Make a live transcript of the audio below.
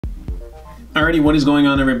Alrighty, what is going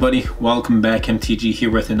on, everybody? Welcome back. MTG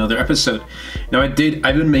here with another episode. Now I've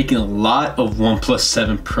been making a lot of OnePlus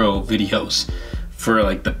 7 Pro videos for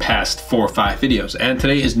like the past 4 or 5 videos, and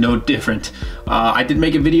today is no different. I did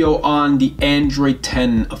make a video on the Android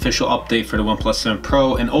 10 official update for the OnePlus 7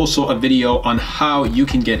 Pro, and also a video on how you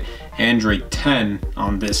can get Android 10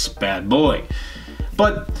 on this bad boy.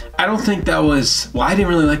 But I don't think that was, well, I didn't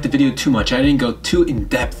really like the video too much. I didn't go too in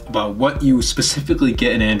depth about what you specifically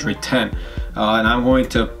get in Android 10. And I'm going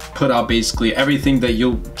to put out basically everything that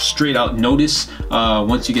you'll straight out notice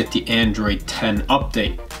once you get the Android 10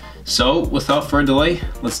 update. So without further delay,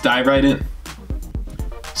 let's dive right in.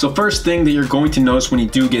 So first thing that you're going to notice when you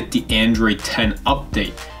do get the Android 10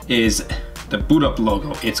 update is the boot up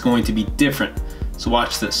logo. It's going to be different. So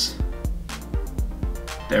watch this.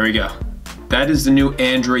 There we go. That is the new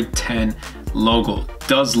Android 10 logo. It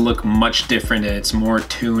does look much different, and it's more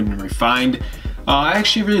tuned and refined. I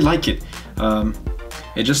actually really like it.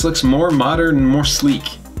 It just looks more modern and more sleek.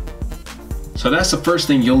 So that's the first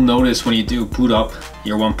thing you'll notice when you do boot up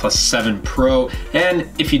your OnePlus 7 Pro, and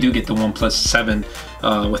if you do get the OnePlus 7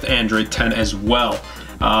 with Android 10 as well.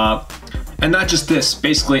 And not just this,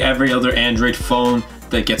 basically every other Android phone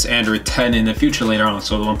that gets Android 10 in the future later on.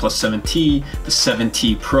 So the OnePlus 7T, the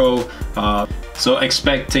 7T Pro. So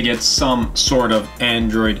expect to get some sort of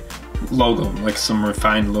Android logo, like some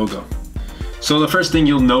refined logo. So the first thing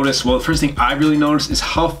you'll notice, well, the first thing I really noticed is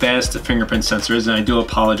how fast the fingerprint sensor is, and I do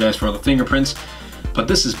apologize for all the fingerprints, but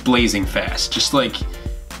this is blazing fast. Just like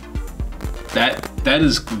that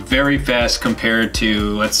is very fast compared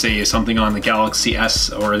to, let's say, something on the Galaxy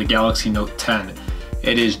S or the Galaxy Note 10.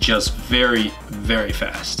 It is just very, very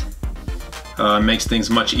fast. Makes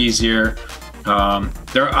things much easier.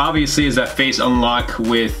 There obviously is that face unlock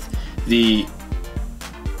with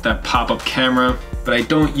that pop-up camera, but I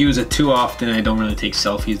don't use it too often. I don't really take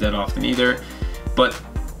selfies that often either, but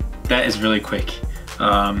that is really quick.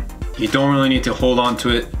 You don't really need to hold on to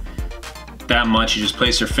it that much. You just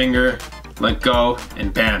place your finger, let go,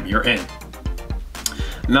 and bam, you're in.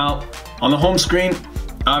 Now, on the home screen,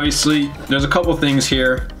 obviously, there's a couple things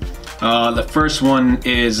here. The first one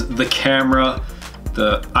is the camera.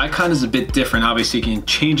 The icon is a bit different. Obviously, you can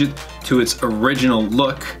change it to its original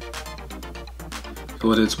look,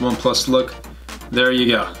 with its OnePlus look. There you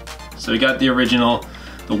go. So you got the original,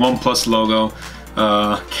 the OnePlus logo,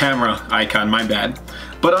 camera icon, my bad.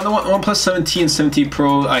 But on the OnePlus 7T and 7T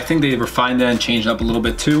Pro, I think they refined that and changed it up a little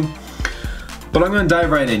bit too. But I'm gonna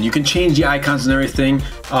dive right in. You can change the icons and everything.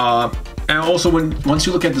 And also, once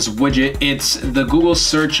you look at this widget, it's the Google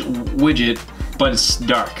search widget, but it's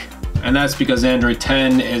dark. And that's because Android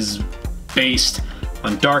 10 is based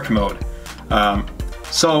on dark mode.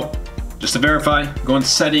 So just to verify, go in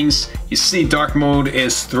settings, you see dark mode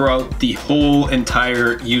is throughout the whole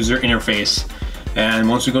entire user interface. And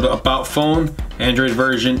once we go to About Phone, Android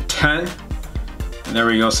version 10, and there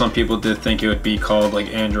we go. Some people did think it would be called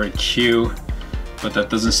like Android Q, but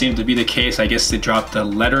that doesn't seem to be the case. I guess they dropped the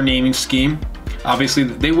letter naming scheme. Obviously,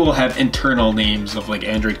 they will have internal names of like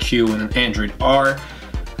Android Q and Android R.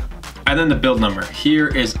 And then the build number. Here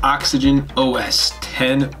is OxygenOS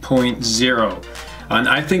 10.0. And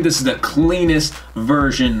I think this is the cleanest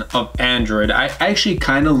version of Android. I actually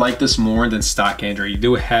kind of like this more than stock Android. You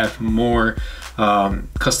do have more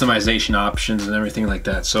customization options and everything like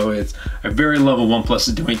that. So it's a very level OnePlus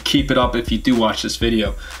is doing. Keep it up if you do watch this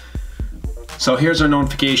video. So here's our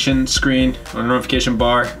notification screen, our notification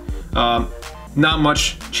bar. Not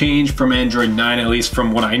much change from Android 9, at least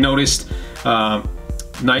from what I noticed.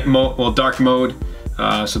 Night mode, well, dark mode.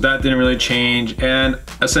 So that didn't really change, and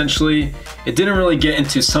essentially it didn't really get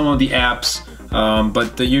into some of the apps,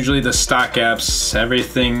 but usually the stock apps,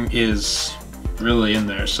 everything is really in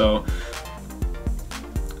there. So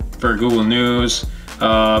for Google News,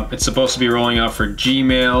 it's supposed to be rolling out for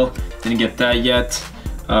Gmail, didn't get that yet.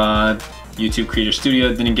 YouTube Creator Studio,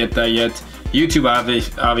 didn't get that yet. YouTube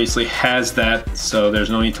obviously has that, so there's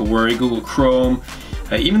no need to worry. Google Chrome,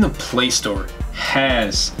 even the Play Store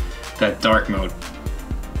has that dark mode.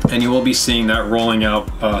 And you will be seeing that rolling out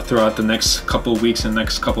throughout the next couple of weeks and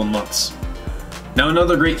next couple of months. Now,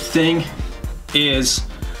 another great thing is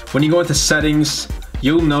when you go into settings,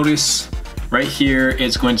 you'll notice right here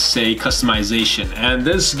it's going to say customization, and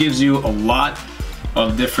this gives you a lot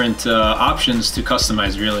of different options to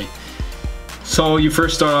customize, really. So you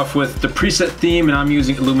first start off with the preset theme, and I'm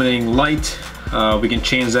using illuminating light. We can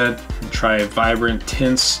change that and try vibrant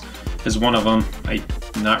tints is one of them. I'm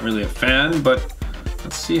not really a fan, but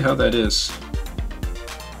let's see how that is.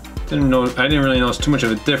 I didn't really notice too much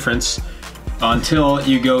of a difference until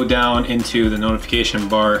you go down into the notification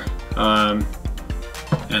bar.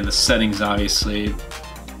 And the settings, obviously,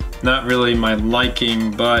 not really my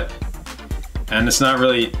liking, and it's not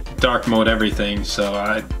really dark mode everything, so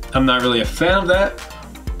I'm not really a fan of that.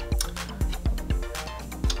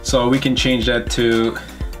 So we can change that to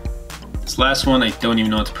this last one. I don't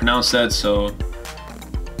even know how to pronounce that, so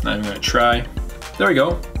not even gonna try. There we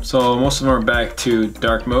go. So most of them are back to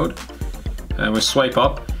dark mode. And we swipe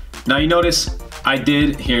up. Now you notice I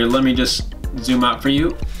did, here, let me just zoom out for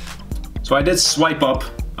you. So I did swipe up.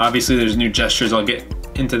 Obviously there's new gestures, I'll get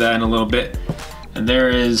into that in a little bit. And there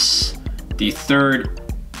is the third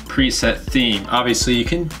preset theme. Obviously you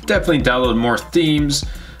can definitely download more themes,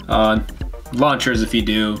 launchers if you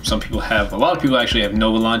do. Some people have, a lot of people actually have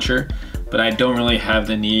Nova Launcher, but I don't really have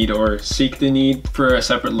the need or seek the need for a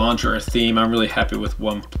separate launcher or theme. I'm really happy with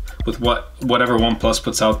whatever OnePlus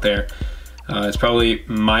puts out there. It's probably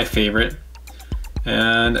my favorite.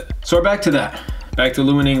 And so we're back to that. Back to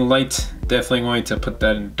illuminating light. Definitely going to put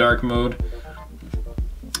that in dark mode.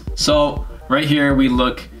 So right here we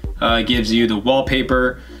look, gives you the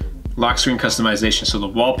wallpaper, lock screen customization. So the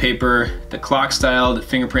wallpaper, the clock style, the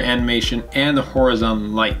fingerprint animation, and the horizontal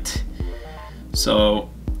light. So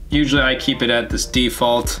usually I keep it at this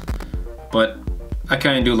default, but I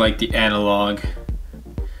kind of do like the analog.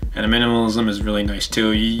 And the minimalism is really nice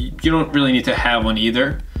too. You don't really need to have one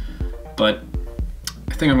either, but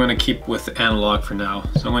I think I'm gonna keep with the analog for now.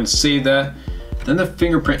 So I'm going to save that. Then the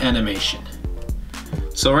fingerprint animation.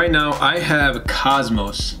 So right now I have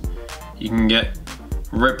Cosmos. You can get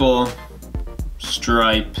Ripple,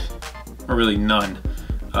 Stripe, or really none.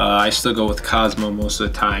 I still go with Cosmo most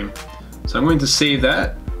of the time. So I'm going to save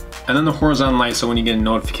that. And then the horizontal light, so when you get a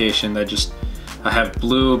notification that I have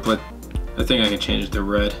blue, but I think I can change it to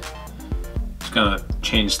red. Just gonna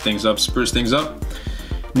change things up, spruce things up.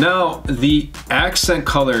 Now the accent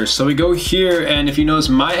colors. So we go here, and if you notice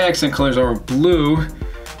my accent colors are blue.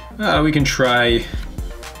 We can try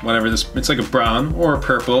whatever this, it's like a brown or a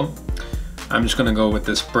purple. I'm just gonna go with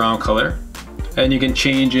this brown color. And you can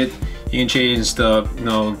change it. You can change the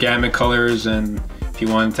gamut colors, and if you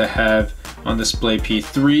want to have on display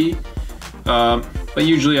P3. But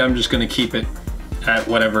usually I'm just gonna keep it at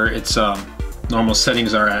whatever its normal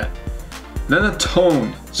settings are at. Then the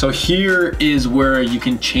tone. So here is where you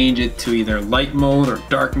can change it to either light mode or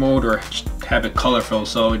dark mode, or have it colorful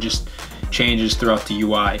so it just changes throughout the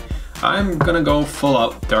UI. I'm gonna go full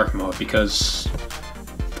out dark mode because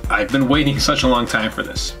I've been waiting such a long time for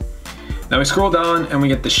this. Now we scroll down and we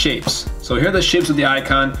get the shapes. So here are the shapes of the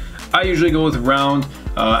icon. I usually go with round.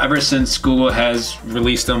 Ever since Google has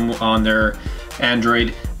released them on their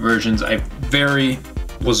Android versions, I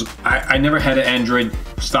never had an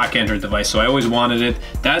stock Android device, so I always wanted it.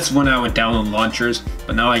 That's when I would download launchers,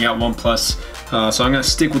 but now I got OnePlus, so I'm gonna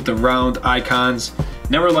stick with the round icons.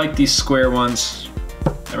 Never liked these square ones.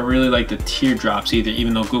 Never really like the teardrops either,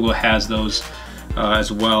 even though Google has those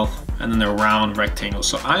as well, and then they're round rectangles.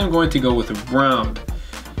 So I am going to go with round.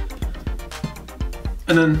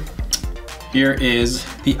 And then here is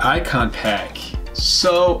the icon pack.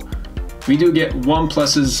 So we do get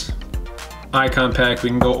OnePlus's icon pack. We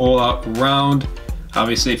can go all out round.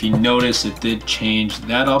 Obviously, if you notice, it did change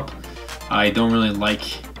that up. I don't really like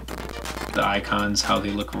the icons, how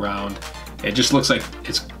they look around. It just looks like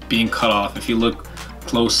it's being cut off. If you look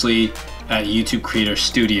closely at YouTube Creator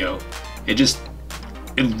Studio, it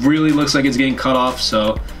really looks like it's getting cut off,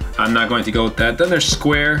 so I'm not going to go with that. Then there's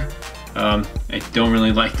square. I don't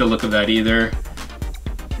really like the look of that either.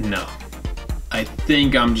 No. I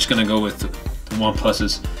think I'm just gonna go with the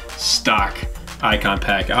OnePlus's stock icon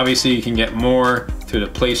pack. Obviously you can get more through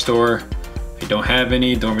the Play Store. I don't have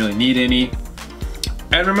any, don't really need any.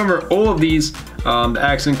 And remember, all of these, the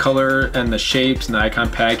accent color and the shapes and the icon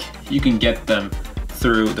pack, you can get them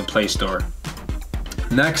through the Play Store.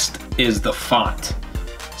 Next is the font.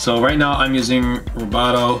 So right now I'm using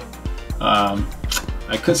Roboto.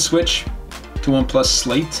 I could switch to OnePlus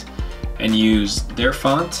Slate and use their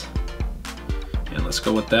font. And let's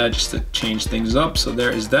go with that just to change things up. So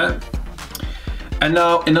there is that. And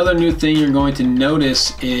now another new thing you're going to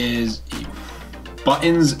notice is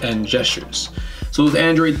buttons and gestures. So with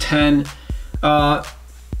Android 10,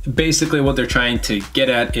 basically what they're trying to get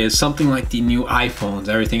at is something like the new iPhones.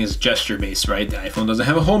 Everything is gesture based, right? The iPhone doesn't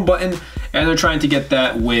have a home button, and they're trying to get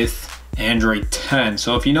that with Android 10.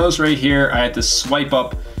 So if you notice right here, I had to swipe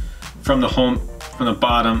up from the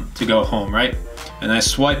bottom to go home, right? And I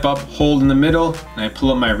swipe up, hold in the middle, and I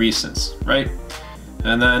pull up my recents, right?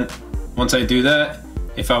 And then once I do that,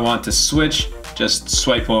 if I want to switch, just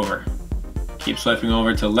swipe over. Keep swiping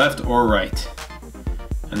over to left or right.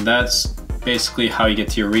 And that's basically how you get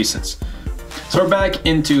to your recents. So we're back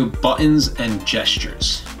into buttons and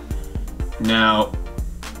gestures. Now,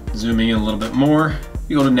 zooming in a little bit more,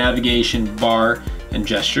 we go to navigation, bar, and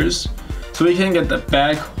gestures. So we can get the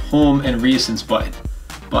back, home, and recents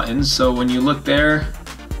buttons. So when you look there,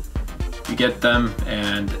 you get them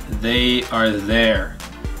and they are there.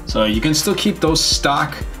 So you can still keep those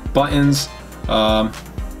stock buttons. Not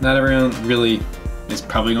everyone really is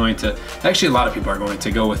probably going to, actually a lot of people are going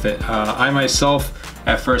to go with it. I myself,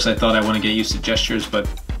 at first I thought I want to get used to gestures, but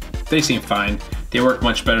they seem fine. They work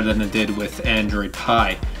much better than they did with Android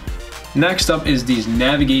Pie. Next up is these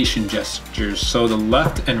navigation gestures, so the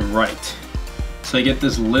left and right. So you get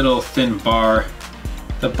this little thin bar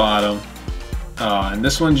at the bottom. And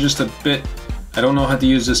this one's just a bit, I don't know how to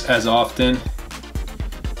use this as often.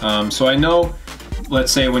 So I know,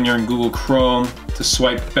 let's say when you're in Google Chrome, to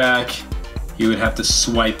swipe back, you would have to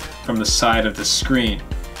swipe from the side of the screen.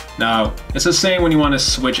 Now, it's the same when you want to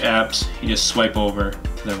switch apps, you just swipe over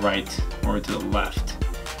to the right or to the left,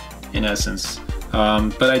 in essence.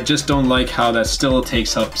 But I just don't like how that still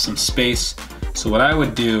takes up some space. So what I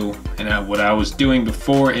would do, and what I was doing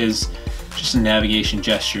before, is just navigation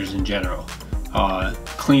gestures in general.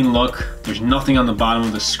 Clean look, there's nothing on the bottom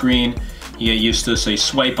of the screen. You get used to, so you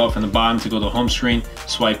swipe up from the bottom to go to the home screen,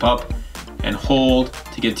 swipe up and hold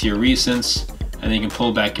to get to your recents, and then you can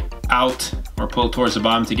pull back out or pull towards the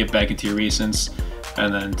bottom to get back into your recents,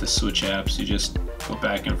 and then to switch apps you just go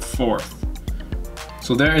back and forth.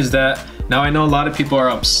 So there is that. Now I know a lot of people are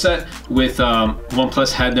upset with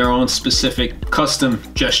OnePlus had their own specific custom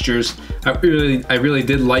gestures. I really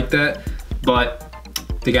did like that, but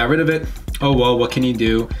they got rid of it. Oh well, what can you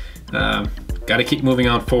do? Gotta keep moving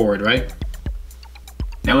on forward, right?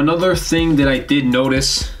 Now another thing that I did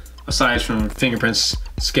notice, aside from fingerprint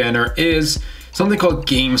scanner, is something called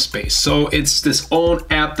Game Space. So it's this own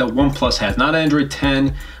app that OnePlus has, not Android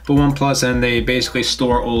 10, but OnePlus, and they basically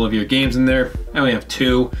store all of your games in there. I only have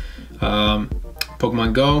two,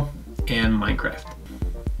 Pokemon Go and Minecraft.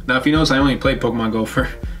 Now if you notice, I only played Pokemon Go for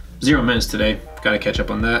 0 minutes today. Gotta catch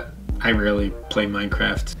up on that. I rarely play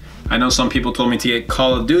Minecraft. I know some people told me to get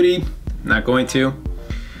Call of Duty, not going to.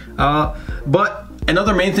 But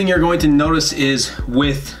another main thing you're going to notice is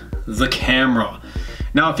with the camera.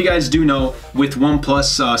 Now, if you guys do know, with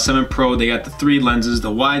OnePlus 7 Pro, they got the 3 lenses,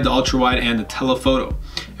 the wide, the ultra wide, and the telephoto.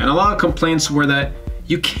 And a lot of complaints were that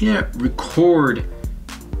you can't record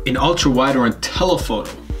in ultra wide or in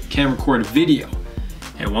telephoto. You can't record video.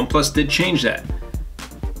 And OnePlus did change that.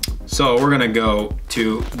 So we're gonna go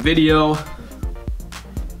to video.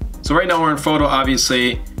 So right now we're in photo,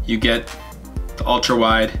 obviously you get the ultra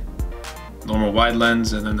wide, normal wide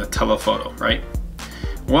lens, and then the telephoto, right?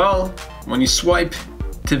 Well, when you swipe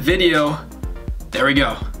to video, there we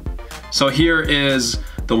go. So here is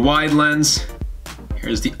the wide lens,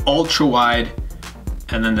 here's the ultra wide,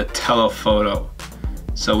 and then the telephoto.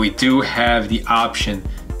 So we do have the option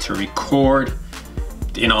to record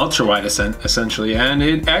in ultra wide essentially, and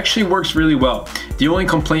it actually works really well. The only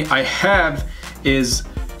complaint I have is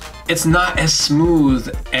it's not as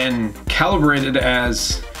smooth and calibrated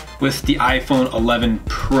as with the iPhone 11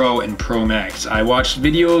 Pro and Pro Max. I watched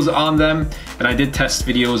videos on them, and I did test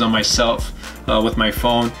videos on myself with my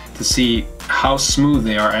phone to see how smooth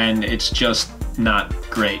they are, and it's just not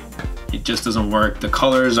great. It just doesn't work. The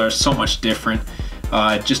colors are so much different.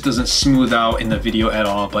 It just doesn't smooth out in the video at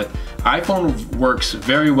all, but iPhone works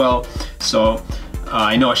very well. So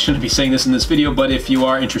I know I shouldn't be saying this in this video, but if you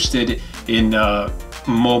are interested in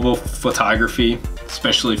mobile photography,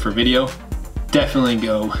 especially for video, definitely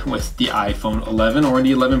go with the iPhone 11 or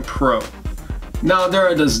the 11 Pro. Now there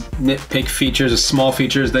are those nitpick features, the small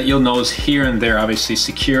features that you'll notice here and there. Obviously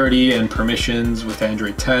security and permissions with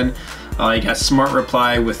Android 10. You got smart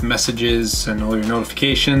reply with messages and all your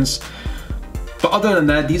notifications. But other than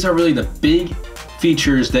that, these are really the big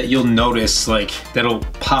features that you'll notice, like that'll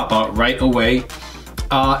pop out right away.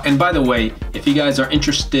 And by the way, if you guys are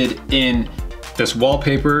interested in this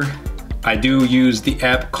wallpaper, I do use the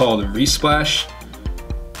app called Resplash,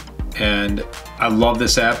 and I love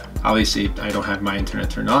this app. Obviously, I don't have my internet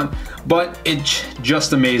turned on, but it's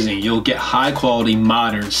just amazing. You'll get high quality,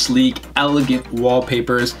 modern, sleek, elegant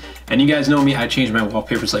wallpapers. And you guys know me, I change my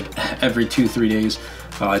wallpapers like every 2-3 days.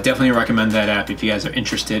 I definitely recommend that app if you guys are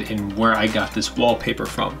interested in where I got this wallpaper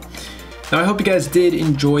from. Now, I hope you guys did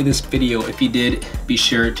enjoy this video. If you did, be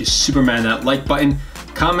sure to Superman that like button,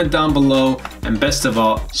 comment down below, and best of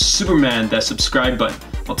all, Superman that subscribe button.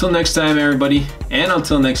 Until next time, everybody, and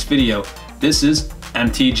until next video, this is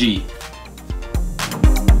MTG.